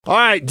All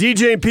right,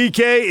 DJ and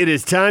PK, it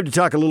is time to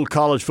talk a little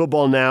college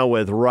football now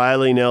with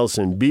Riley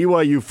Nelson,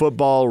 BYU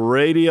football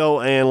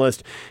radio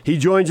analyst. He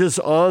joins us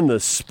on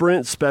the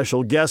Sprint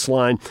special guest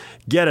line.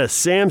 Get a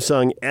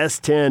Samsung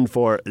S10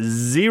 for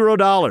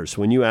 $0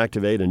 when you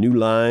activate a new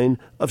line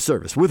of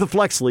service with a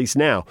flex lease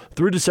now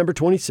through December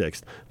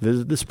 26th.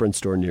 Visit the Sprint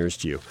store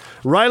nearest you.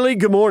 Riley,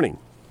 good morning.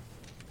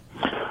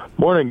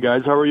 Morning,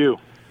 guys. How are you?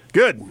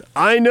 Good.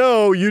 I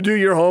know you do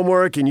your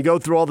homework and you go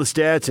through all the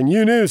stats, and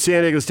you knew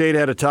San Diego State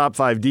had a top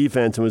 5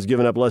 defense and was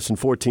giving up less than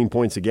 14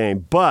 points a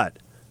game. But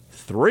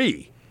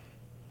three?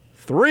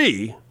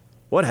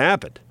 What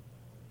happened?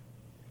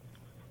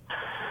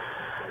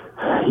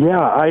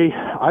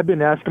 Yeah, I've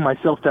been asking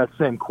myself that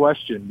same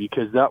question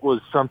because that was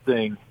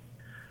something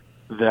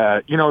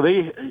that,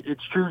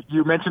 it's true.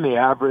 You mentioned the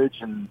average,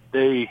 and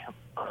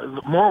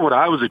more what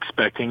I was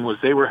expecting was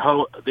they were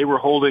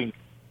holding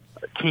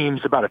teams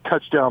about a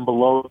touchdown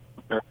below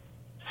their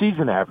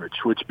season average,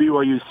 which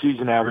BYU's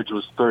season average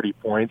was 30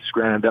 points.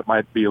 Granted, that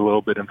might be a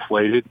little bit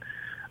inflated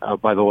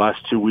by the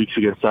last 2 weeks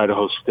against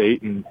Idaho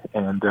State and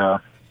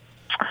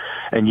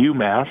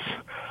UMass.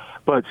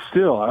 But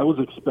still, I was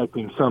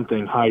expecting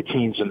something high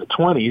teens in the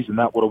 20s, and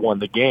that would have won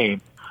the game.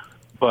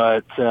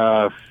 But,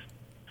 I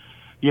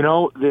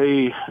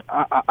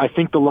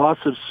think the loss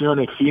of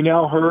Sione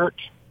Finau hurt,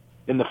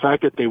 and the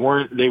fact that they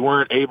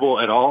weren't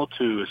able at all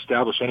to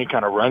establish any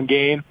kind of run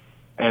game.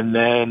 And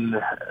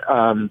then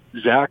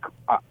Zach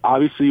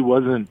obviously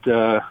wasn't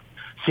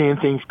seeing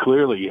things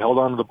clearly. He held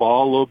on to the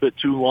ball a little bit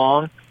too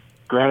long.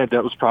 Granted,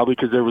 that was probably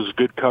because there was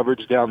good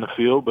coverage down the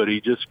field, but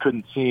he just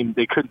couldn't seem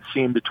between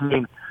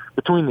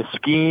the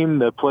scheme,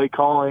 the play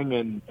calling,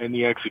 and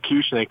the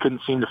execution. They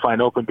couldn't seem to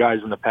find open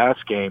guys in the pass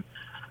game.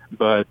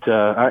 But,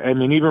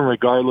 even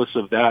regardless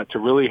of that, to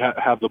really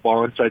have the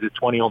ball inside the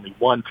 20 only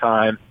one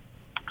time,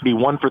 be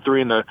 1 for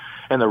 3 in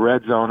the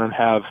red zone, and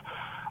have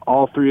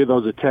all 3 of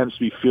those attempts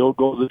be field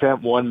goals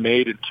attempt, 1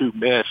 made and 2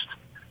 missed.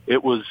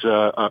 It was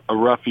a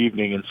rough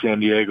evening in San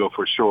Diego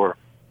for sure.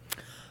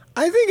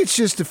 I think it's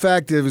just the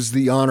fact that it was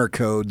the honor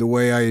code, the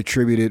way I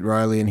attribute it,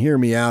 Riley, and hear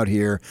me out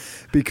here,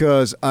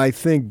 because I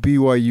think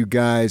BYU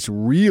guys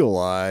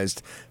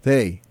realized,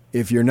 hey,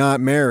 if you're not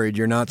married,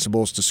 you're not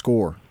supposed to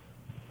score.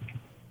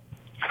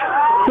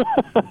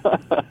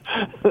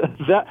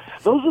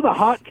 Those are the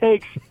hot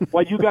takes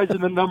why you guys are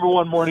the number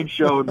one morning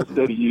show in the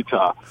state of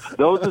Utah.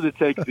 Those are the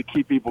takes that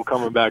keep people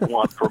coming back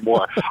wanting for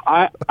more.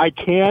 I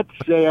can't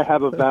say I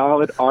have a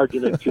valid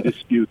argument to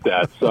dispute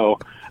that, so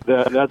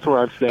that's where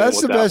I'm staying. That's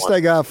with the that best one. I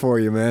got for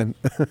you, man.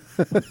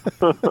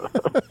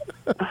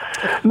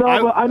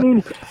 No, but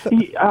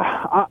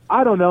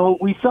I don't know.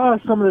 We saw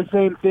some of the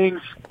same things.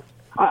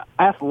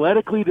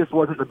 Athletically, this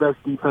wasn't the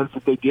best defense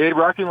that they did.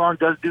 Rocky Long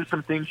does do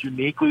some things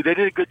uniquely. They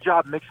did a good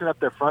job mixing up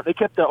their front. They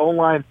kept the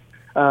O-line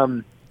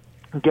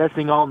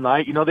guessing all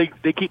night.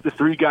 They keep the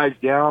 3 guys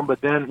down, but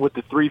then with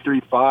the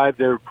 3-3-5,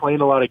 they're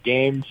playing a lot of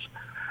games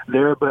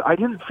there. But I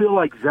didn't feel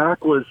like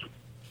Zach was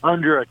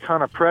under a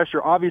ton of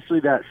pressure. Obviously,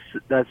 that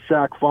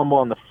sack fumble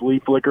on the flea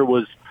flicker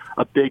was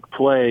a big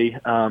play,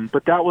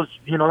 but that was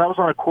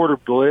on a quarter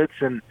blitz,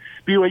 and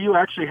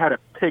BYU actually had it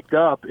picked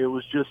up. It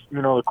was just,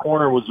 the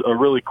corner was a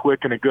really quick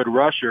and a good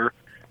rusher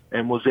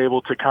and was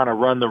able to kind of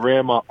run the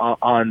rim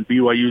on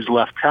BYU's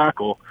left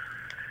tackle.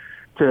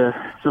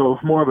 So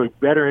more of a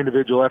better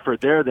individual effort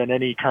there than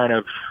any kind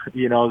of,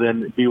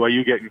 than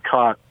BYU getting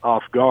caught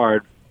off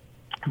guard.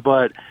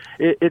 But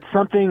it's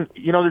something,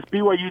 this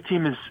BYU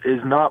team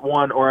is not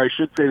one, or I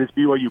should say this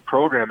BYU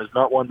program is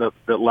not one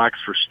that lacks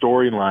for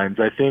storylines.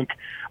 I think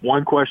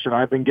one question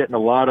I've been getting a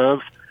lot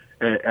of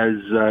as,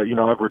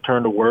 I've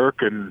returned to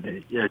work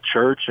and at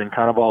church and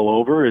kind of all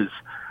over is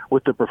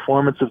with the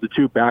performance of the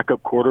 2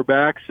 backup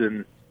quarterbacks.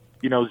 And,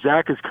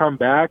 Zach has come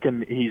back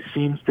and he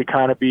seems to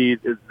kind of be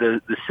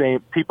the same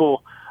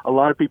people. A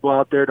lot of people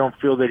out there don't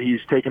feel that he's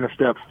taken a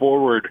step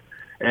forward.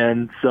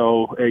 And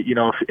so,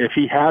 if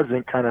he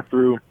hasn't kind of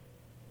through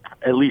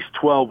at least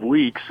 12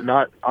 weeks,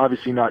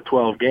 obviously not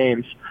 12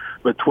 games,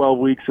 but 12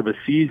 weeks of a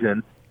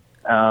season,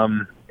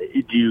 do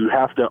you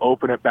have to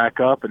open it back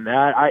up? And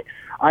that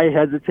I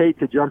hesitate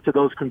to jump to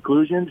those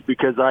conclusions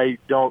because I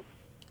don't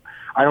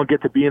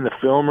get to be in the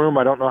film room.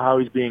 I don't know how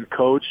he's being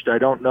coached. I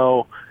don't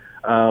know,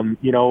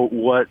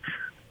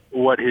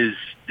 what his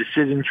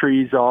decision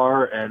trees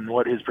are and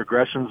what his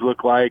progressions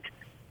look like.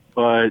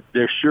 But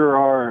there sure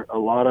are a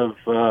lot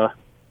of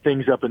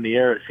things up in the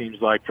air, it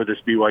seems like, for this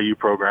BYU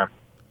program.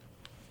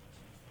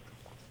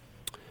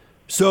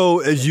 So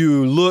as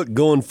you look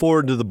going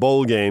forward to the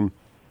bowl game,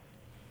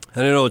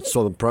 and I know it's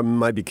probably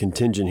might be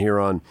contingent here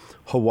on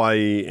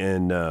Hawaii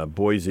and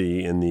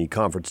Boise in the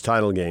conference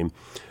title game,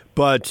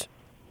 but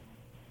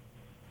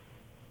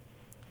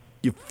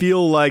you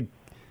feel like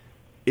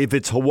if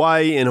it's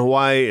Hawaii,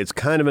 it's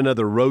kind of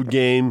another road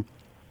game,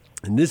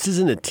 and this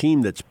isn't a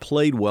team that's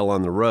played well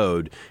on the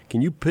road.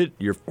 Can you put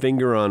your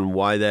finger on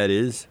why that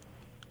is?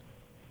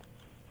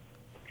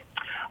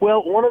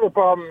 Well, one of the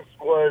problems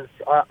was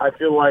I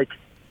feel like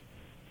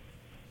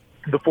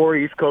the 4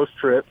 East Coast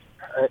trips,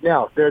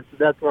 Now,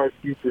 that's no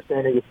excuse for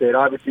San Diego State.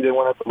 Obviously, they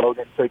went up to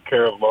Logan, took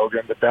care of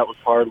Logan, but that was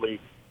hardly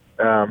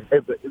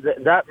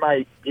that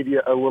might give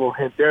you a little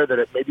hint there that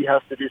it maybe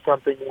has to do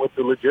something with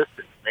the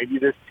logistics. Maybe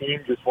this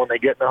team, just when they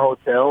get in the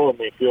hotel and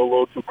they feel a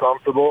little too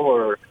comfortable,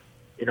 or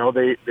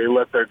they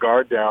let their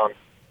guard down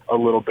a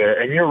little bit.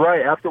 And you're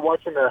right. After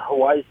watching the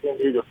Hawaii San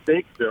Diego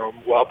State film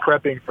while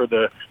prepping for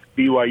the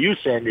BYU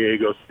San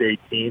Diego State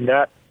team,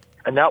 that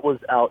was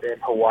out in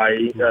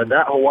Hawaii.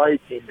 That Hawaii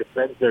team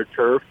defends their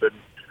turf, and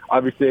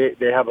obviously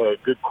they have a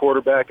good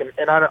quarterback. And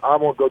I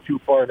won't go too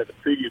far into the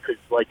preview because,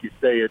 like you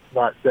say, it's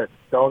not set in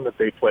stone that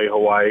they play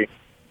Hawaii.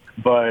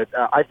 But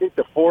I think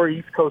the 4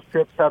 East Coast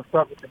trips have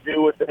something to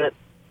do with it.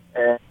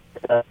 And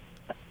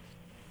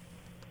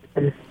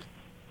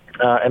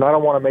I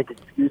don't want to make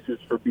excuses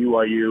for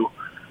BYU,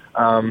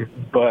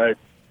 but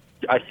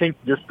I think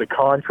just the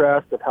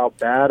contrast of how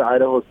bad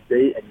Idaho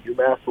State and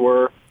UMass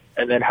were,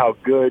 and then how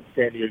good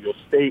San Diego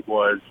State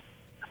was,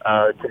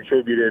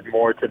 contributed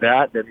more to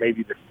that than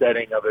maybe the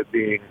setting of it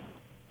being,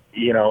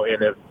 in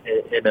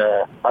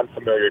a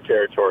unfamiliar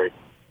territory.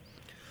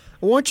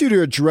 I want you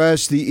to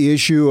address the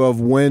issue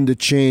of when to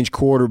change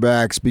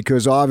quarterbacks,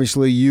 because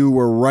obviously you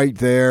were right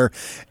there,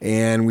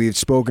 and we've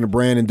spoken to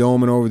Brandon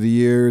Doman over the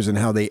years and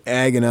how they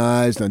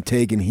agonized on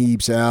taking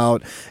Heaps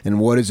out and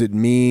what does it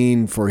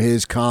mean for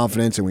his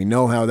confidence, and we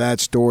know how that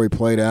story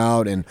played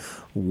out, and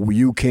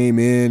you came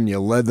in, you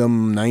led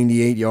them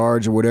 98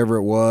 yards or whatever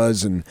it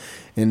was,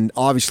 and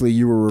obviously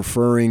you were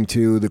referring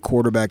to the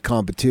quarterback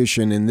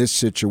competition in this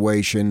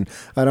situation.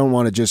 I don't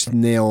want to just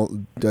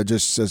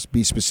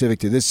be specific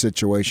to this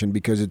situation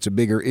because it's a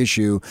bigger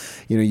issue.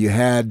 You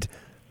had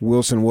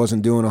Wilson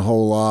wasn't doing a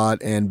whole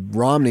lot, and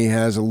Romney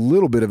has a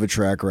little bit of a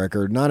track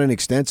record, not an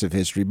extensive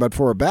history, but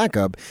for a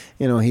backup,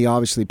 he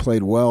obviously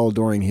played well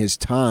during his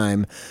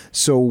time.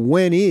 So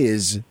when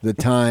is the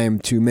time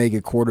to make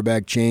a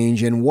quarterback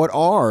change, and what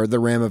are the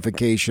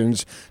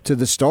ramifications to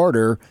the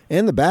starter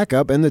and the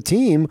backup and the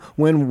team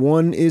when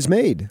one is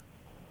made?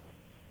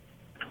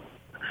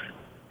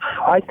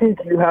 I think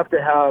you have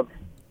to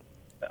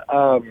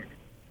have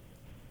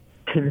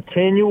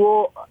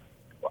continual.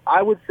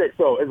 I would say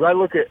so. As I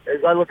look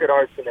at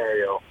our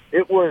scenario,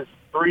 it was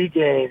 3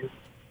 games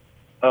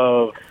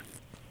of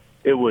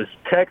it was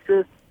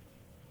Texas,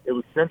 it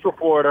was Central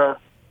Florida,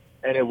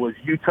 and it was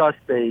Utah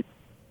State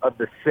of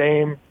the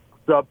same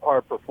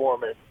subpar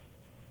performance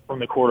from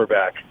the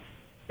quarterback.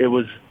 It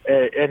was,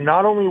 and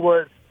not only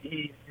was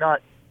he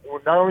not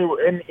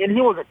only and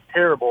he wasn't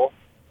terrible,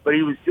 but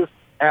he was just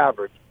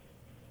average,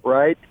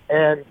 right?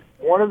 And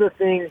one of the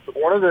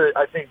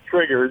I think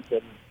triggers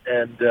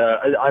and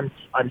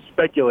I'm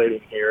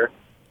speculating here,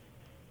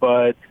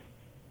 but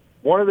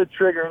one of the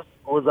triggers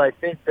was I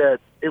think that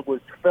it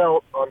was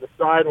felt on the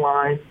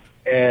sideline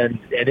and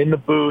in the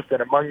booth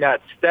and among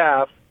that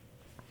staff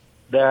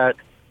that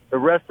the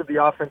rest of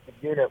the offensive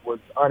unit was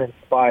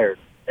uninspired.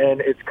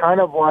 And it's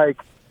kind of like,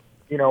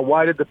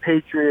 why did the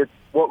Patriots,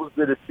 what was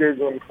the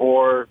decision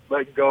for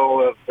letting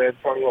go of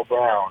Antonio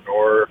Brown?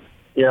 Or,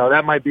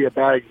 that might be a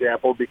bad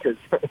example because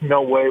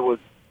no way was,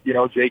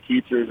 Jay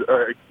Keats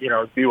or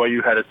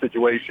BYU had a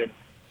situation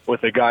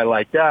with a guy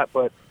like that.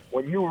 But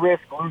when you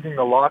risk losing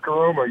the locker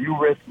room or you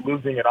risk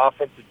losing an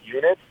offensive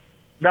unit,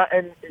 it's not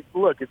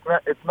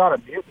a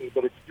mutiny,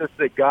 but it's just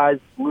that guys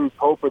lose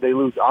hope or they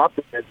lose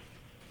optimism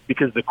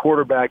because the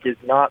quarterback is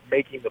not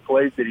making the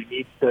plays that he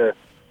needs to.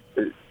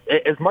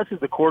 As much as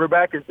the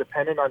quarterback is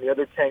dependent on the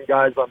other 10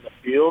 guys on the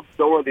field,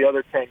 so are the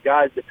other 10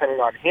 guys dependent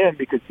on him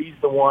because he's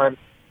the one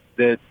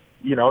that's,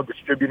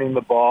 distributing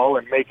the ball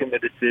and making the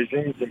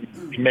decisions and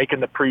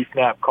making the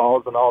pre-snap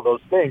calls and all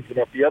those things. And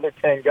if the other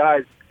 10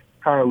 guys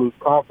kind of lose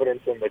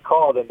confidence in the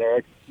call, then their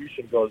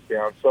execution goes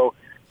down. So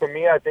for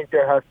me, I think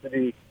there has to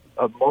be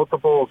a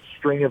multiple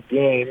string of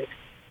games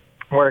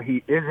where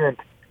he isn't,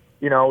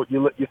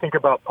 you think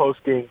about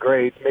post-game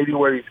grades, maybe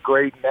where he's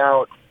grading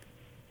out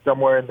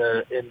somewhere in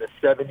the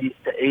 70s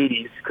to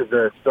 80s because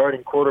the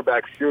starting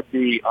quarterback should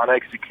be on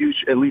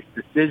execution, at least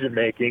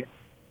decision-making,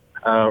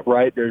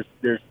 right? There's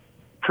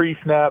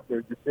pre-snap,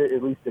 there's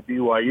at least at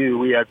BYU,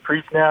 we had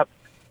pre-snap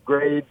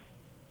grades.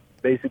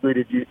 Basically,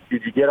 did you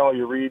get all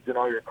your reads and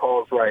all your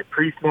calls right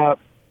pre-snap?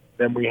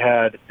 Then we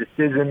had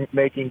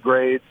decision-making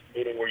grades,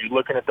 meaning were you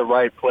looking at the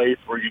right place,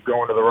 were you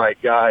going to the right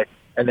guy?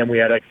 And then we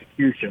had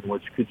execution,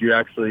 which could you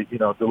actually,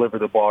 deliver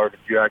the ball, or did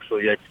you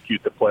actually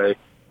execute the play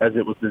as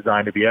it was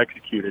designed to be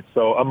executed?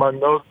 So among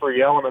those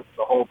 3 elements,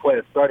 the whole play,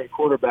 a starting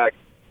quarterback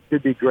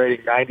should be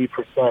grading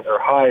 90% or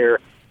higher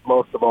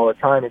most of all the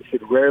time and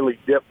should rarely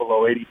dip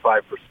below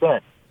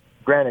 85%.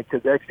 Granted,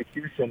 because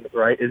execution,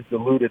 right, is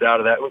diluted out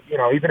of that.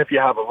 Even if you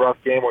have a rough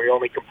game where you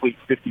only complete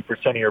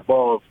 50% of your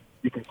balls,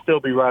 you can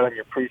still be right on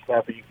your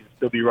pre-snap and you can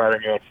still be right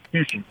on your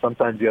execution.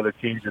 Sometimes the other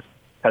team just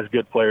has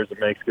good players and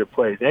makes good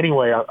plays.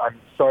 Anyway,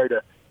 I'm sorry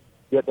to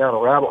get down a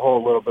rabbit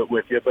hole a little bit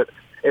with you, but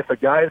if a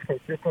guy is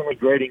consistently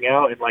grading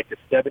out in like the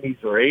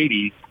 70s or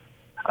 80s,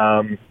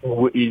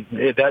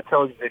 that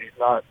tells you that he's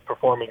not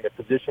performing the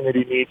position that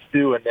he needs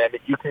to, and then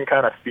you can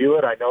kind of feel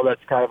it. I know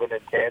that's kind of an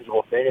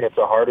intangible thing, and it's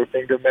a harder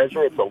thing to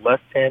measure. It's a less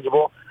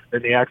tangible,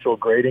 than the actual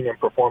grading and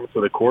performance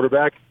of the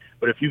quarterback.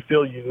 But if you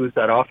feel you lose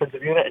that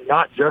offensive unit, and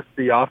not just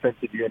the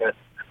offensive unit,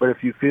 but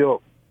if you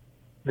feel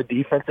the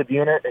defensive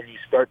unit and you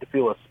start to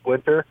feel a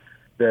splinter,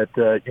 that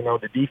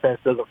the defense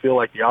doesn't feel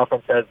like the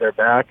offense has their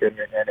back, and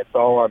it's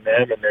all on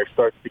them, and there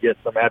starts to get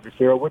some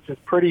adversarial, which is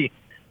pretty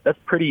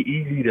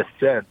easy to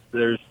sense.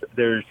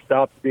 There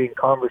stops being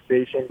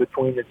conversation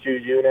between the two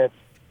units.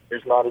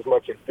 There's not as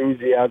much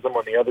enthusiasm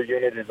when the other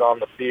unit is on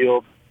the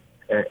field,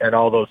 and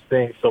all those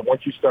things. So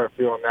once you start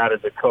feeling that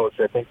as a coach,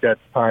 I think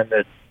that's time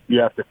that you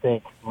have to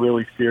think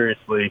really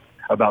seriously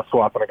about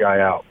swapping a guy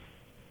out.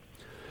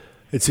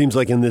 It seems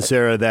like in this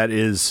era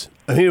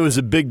it was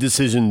a big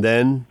decision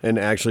then, and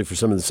actually for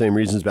some of the same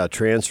reasons about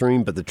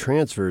transferring, but the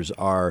transfers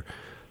are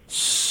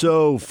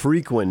so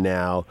frequent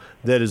now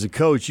that as a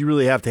coach, you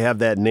really have to have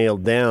that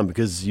nailed down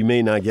because you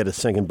may not get a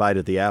second bite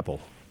at the apple.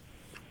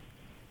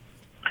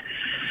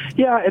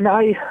 Yeah, and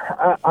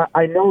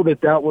I know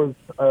that was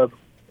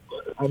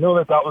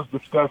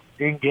discussed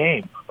in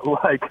game,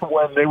 like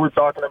when they were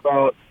talking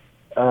about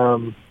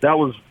that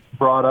was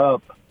brought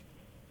up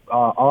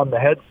on the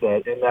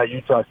headset in that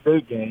Utah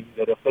State game,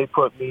 that if they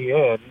put me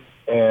in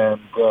and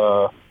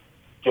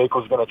Jake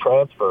was going to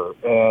transfer,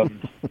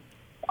 and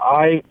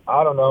I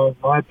don't know.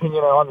 My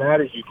opinion on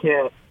that is you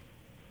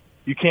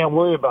can't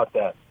worry about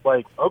that.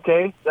 Like,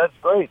 okay, that's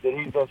great that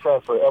he's going to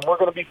transfer, and we're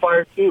going to be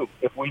fired too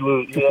if we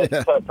lose.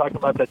 Talking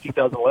about that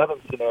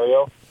 2011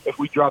 scenario, if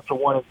we drop to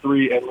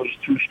 1-3 and lose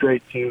 2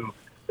 straight to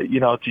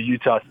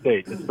Utah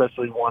State,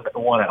 especially one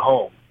at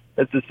home.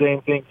 It's the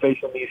same thing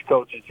facing these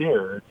coaches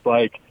here. It's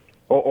like,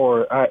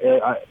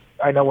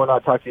 I know we're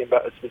not talking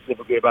about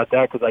specifically about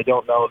that because I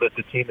don't know that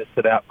the team is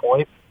to that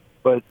point,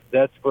 but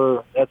that's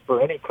for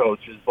any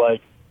coach. Is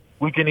like,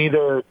 we can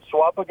either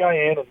swap a guy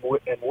in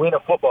and win a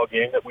football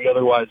game that we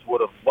otherwise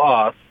would have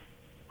lost,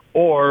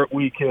 or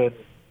we can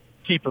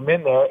keep him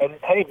in there. And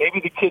hey, maybe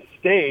the kid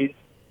stays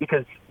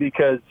because he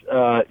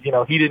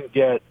didn't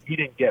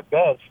get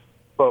benched,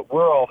 but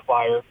we're all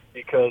fired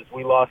because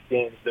we lost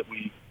games that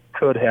we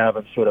could have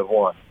and should have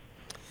won.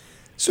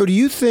 So do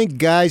you think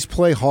guys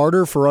play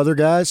harder for other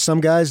guys?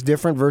 Some guys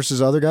different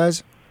versus other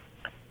guys?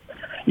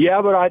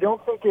 Yeah, but I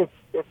don't think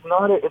it's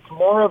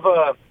more of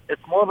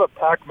a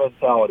pack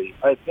mentality.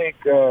 I think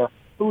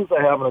who was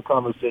I having a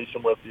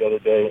conversation with the other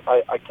day?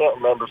 I can't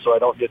remember, so I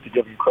don't get to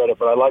give them credit,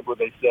 but I like what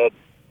they said.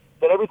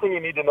 That everything you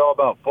need to know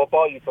about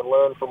football you can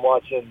learn from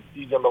watching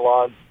C.J.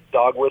 Milan's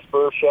Dog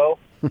Whisperer show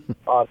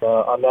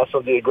on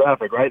National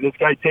Geographic, right? This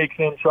guy takes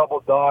in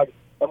troubled dogs,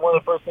 and one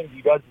of the first things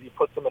he does is he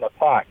puts them in a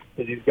pack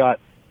because he's got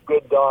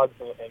good dogs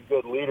and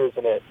good leaders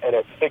in it, and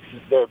it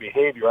fixes their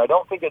behavior. I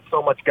don't think it's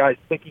so much guys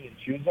picking and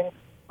choosing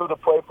who to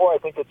play for. I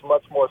think it's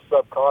much more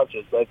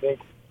subconscious. I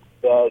think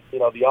that,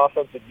 the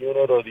offensive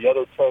unit or the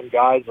other 10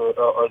 guys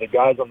or the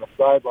guys on the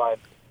sideline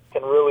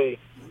can really,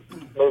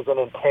 there's an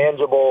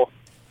intangible,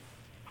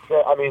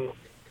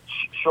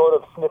 short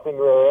of sniffing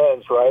rear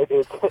ends, right?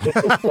 It's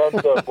a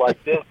sense of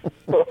like this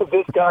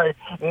guy.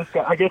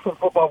 I guess in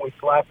football we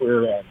slap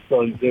rear ends,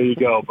 so there you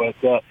go. But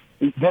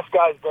this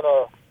guy's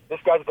gonna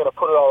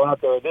put it all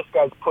out there. This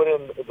guy's put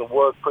in the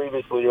work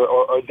previously,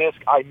 or this.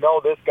 I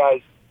know this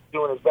guy's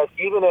doing his best,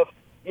 even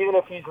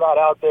if he's not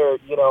out there,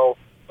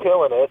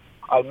 killing it.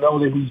 I know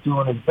that he's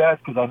doing his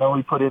best because I know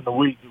he put in the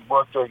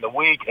work during the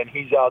week, and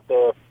he's out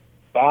there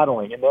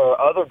battling. And there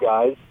are other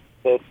guys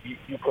that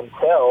you can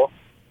tell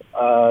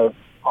are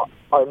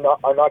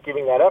not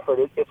giving that effort.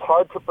 It's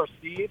hard to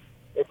perceive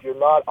if you're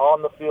not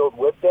on the field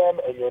with them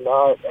and you're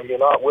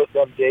not with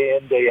them day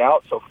in, day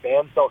out, so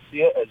fans don't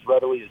see it as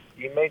readily as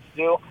teammates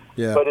do.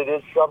 Yeah. But it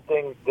is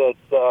something that,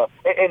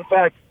 in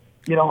fact,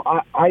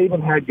 I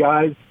even had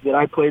guys that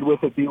I played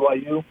with at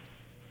BYU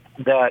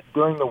that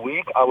during the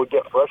week I would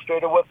get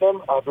frustrated with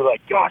them. I'd be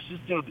like, gosh, this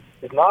dude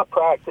is not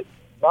practicing,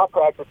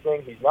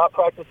 he's not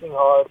practicing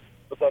hard,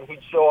 but then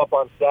he'd show up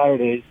on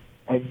Saturdays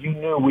and you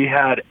knew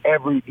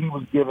he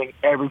was giving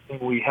everything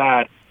we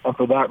had, and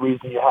for that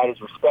reason you had his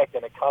respect,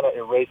 and it kind of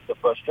erased the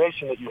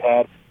frustration that you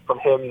had from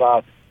him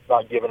not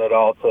giving it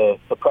all to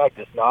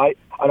practice. Now,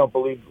 I don't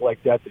believe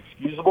like that's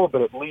excusable,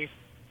 but at least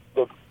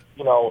you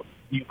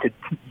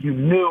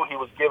knew he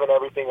was giving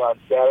everything on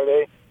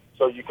Saturday,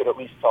 so you could at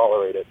least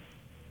tolerate it.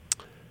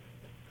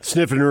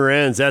 Sniffing rear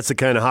ends, that's the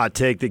kind of hot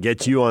take that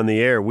gets you on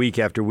the air week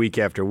after week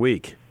after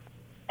week.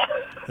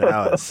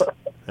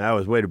 That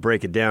was way to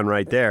break it down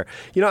right there.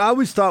 I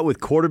always thought with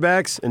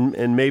quarterbacks,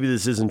 and maybe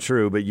this isn't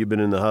true, but you've been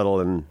in the huddle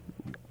and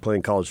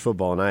playing college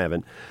football and I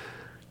haven't.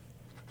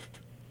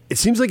 It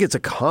seems like it's a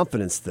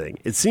confidence thing.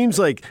 It seems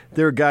like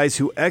there are guys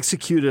who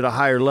execute at a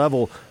higher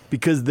level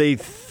because they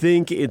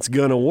think it's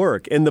going to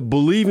work. And the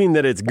believing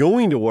that it's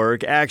going to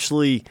work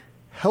actually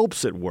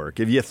helps it work.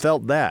 Have you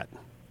felt that?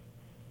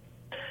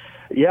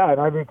 Yeah, and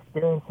I've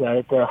experienced that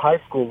at the high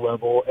school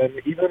level and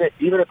even at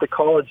the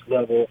college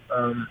level.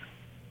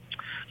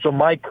 So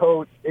my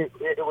coach, it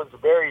was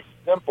very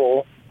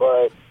simple,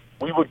 but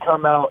we would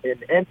come out in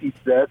empty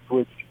sets,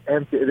 this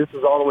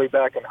was all the way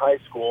back in high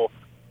school,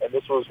 and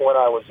this was when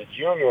I was a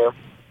junior,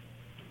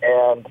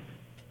 and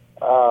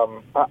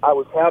I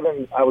was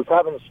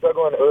having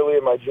struggling early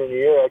in my junior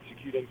year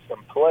executing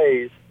some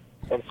plays,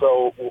 and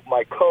so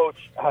my coach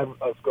had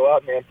us go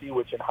out and empty,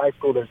 which in high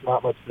school there's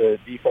not much the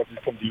defenses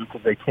can do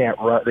because they can't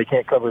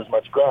cover as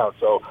much ground.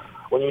 So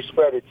when you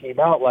spread a team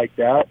out like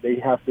that, they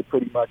have to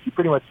pretty much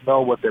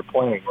know what they're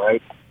playing,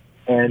 right?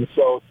 And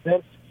so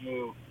since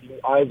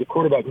I, the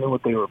quarterback, knew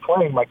what they were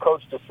playing, my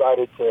coach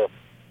decided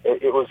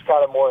it was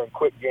kind of more in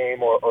quick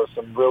game or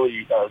some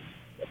really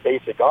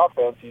basic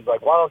offense. He's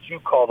like, why don't you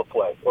call the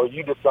play or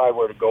you decide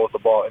where to go with the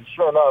ball? And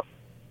sure enough,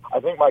 I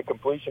think my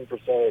completion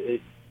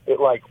percentage, it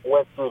like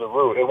went through the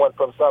roof. It went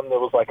from something that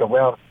was like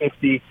around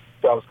 50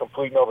 to I was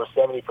completing over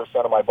 70%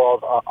 of my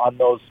balls on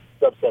those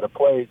subset of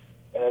plays.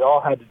 And it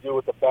all had to do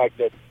with the fact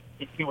that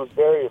he was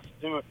very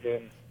astute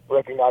in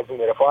recognizing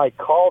that if I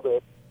called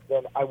it,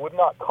 then I would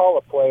not call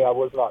a play I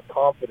was not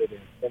confident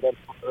in. And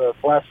then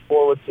flash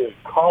forward to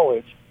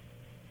college,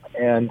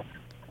 and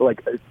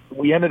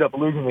we ended up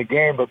losing the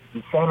game, but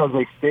the San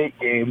Jose State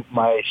game,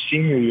 my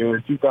senior year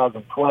in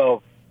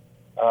 2012,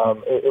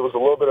 it was a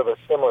little bit of a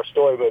similar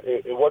story, but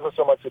it wasn't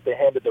so much that they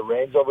handed the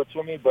reins over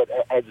to me, but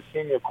as a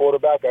senior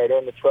quarterback, I had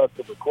earned the trust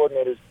of the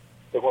coordinators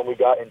that when we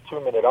got in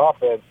 2-minute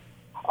offense,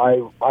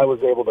 I was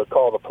able to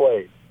call the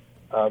plays,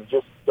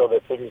 just so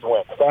that things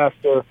went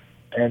faster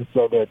and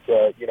so that,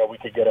 we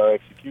could get our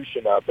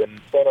execution up.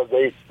 And San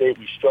Jose State,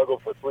 we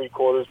struggled for 3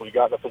 quarters. We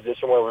got in a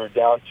position where we were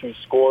down 2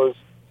 scores,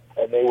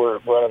 and they were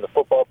running the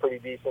football pretty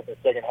decent in the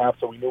second half,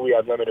 so we knew we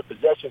had limited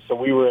possession. So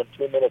we were in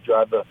 2-minute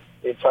drive the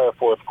entire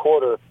fourth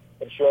quarter,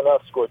 and sure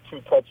enough, scored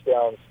 2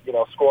 touchdowns,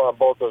 score on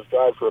both those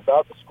drives. We're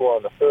about to score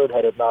on the third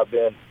had it not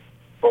been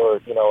for,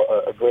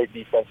 a great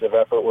defensive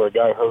effort where a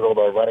guy hurdled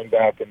our running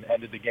back and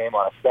ended the game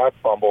on a sack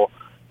fumble.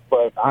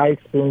 But I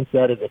experienced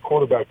that as a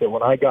quarterback, that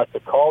when I got to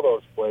call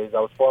those plays, I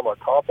was far more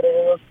confident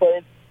in those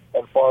plays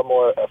and far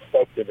more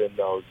effective in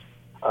those.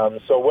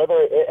 So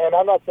and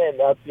I'm not saying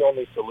that's the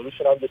only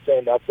solution. I'm just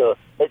saying that's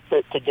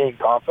to gain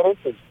confidence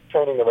is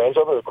turning the reins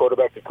over to the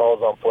quarterback to call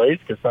his own plays,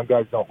 because some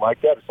guys don't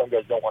like that or some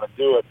guys don't want to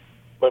do it.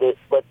 But it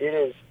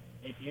is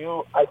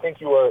I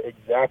think you are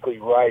exactly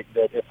right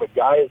that if a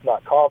guy is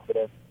not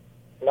confident,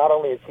 not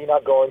only is he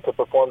not going to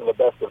perform to the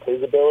best of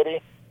his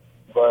ability,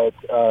 but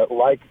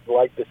like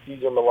the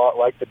Cesar Millan,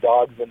 like the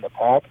dogs in the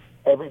pack,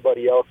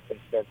 everybody else can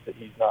sense that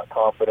he's not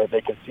confident.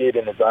 They can see it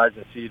in his eyes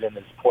and see it in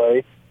his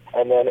play.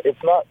 And then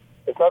it's not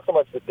so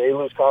much that they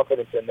lose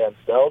confidence in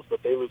themselves,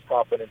 but they lose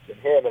confidence in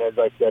him. And as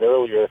I said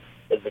earlier,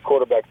 as the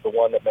quarterback's the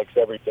one that makes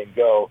everything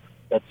go,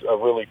 that's a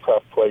really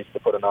tough place to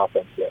put an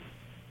offense in.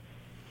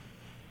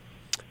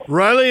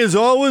 Riley, as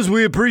always,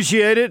 we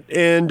appreciate it.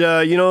 And,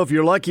 if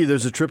you're lucky,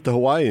 there's a trip to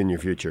Hawaii in your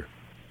future.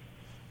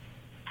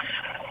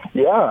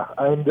 Yeah,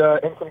 and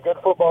some good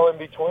football in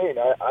between.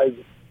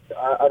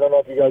 I don't know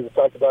if you guys have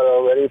talked about it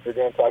already, if you're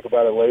going to talk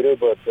about it later,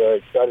 but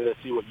excited to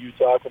see what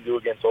Utah can do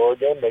against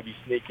Oregon, maybe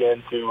sneak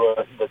into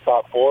the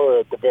top 4, or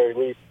at the very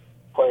least,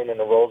 playing in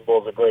the Rose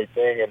Bowl is a great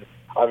thing, and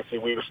obviously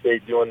Weber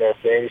State doing their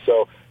thing.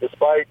 So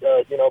despite,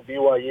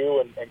 BYU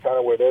and kind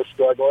of where they're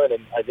struggling,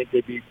 and I think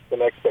they beat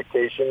some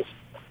expectations,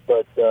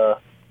 but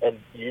and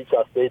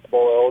Utah State's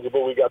bowl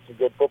eligible, we got some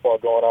good football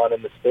going on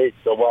in the state.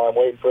 So while I'm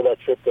waiting for that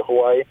trip to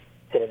Hawaii,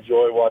 I can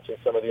enjoy watching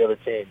some of the other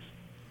teams.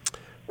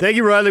 Thank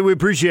you, Riley. We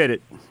appreciate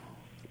it.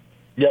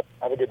 Yep.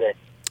 Have a good day.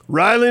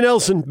 Riley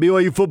Nelson,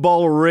 BYU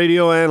football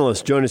radio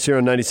analyst. Join us here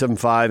on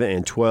 97.5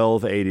 and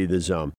 1280 The Zone.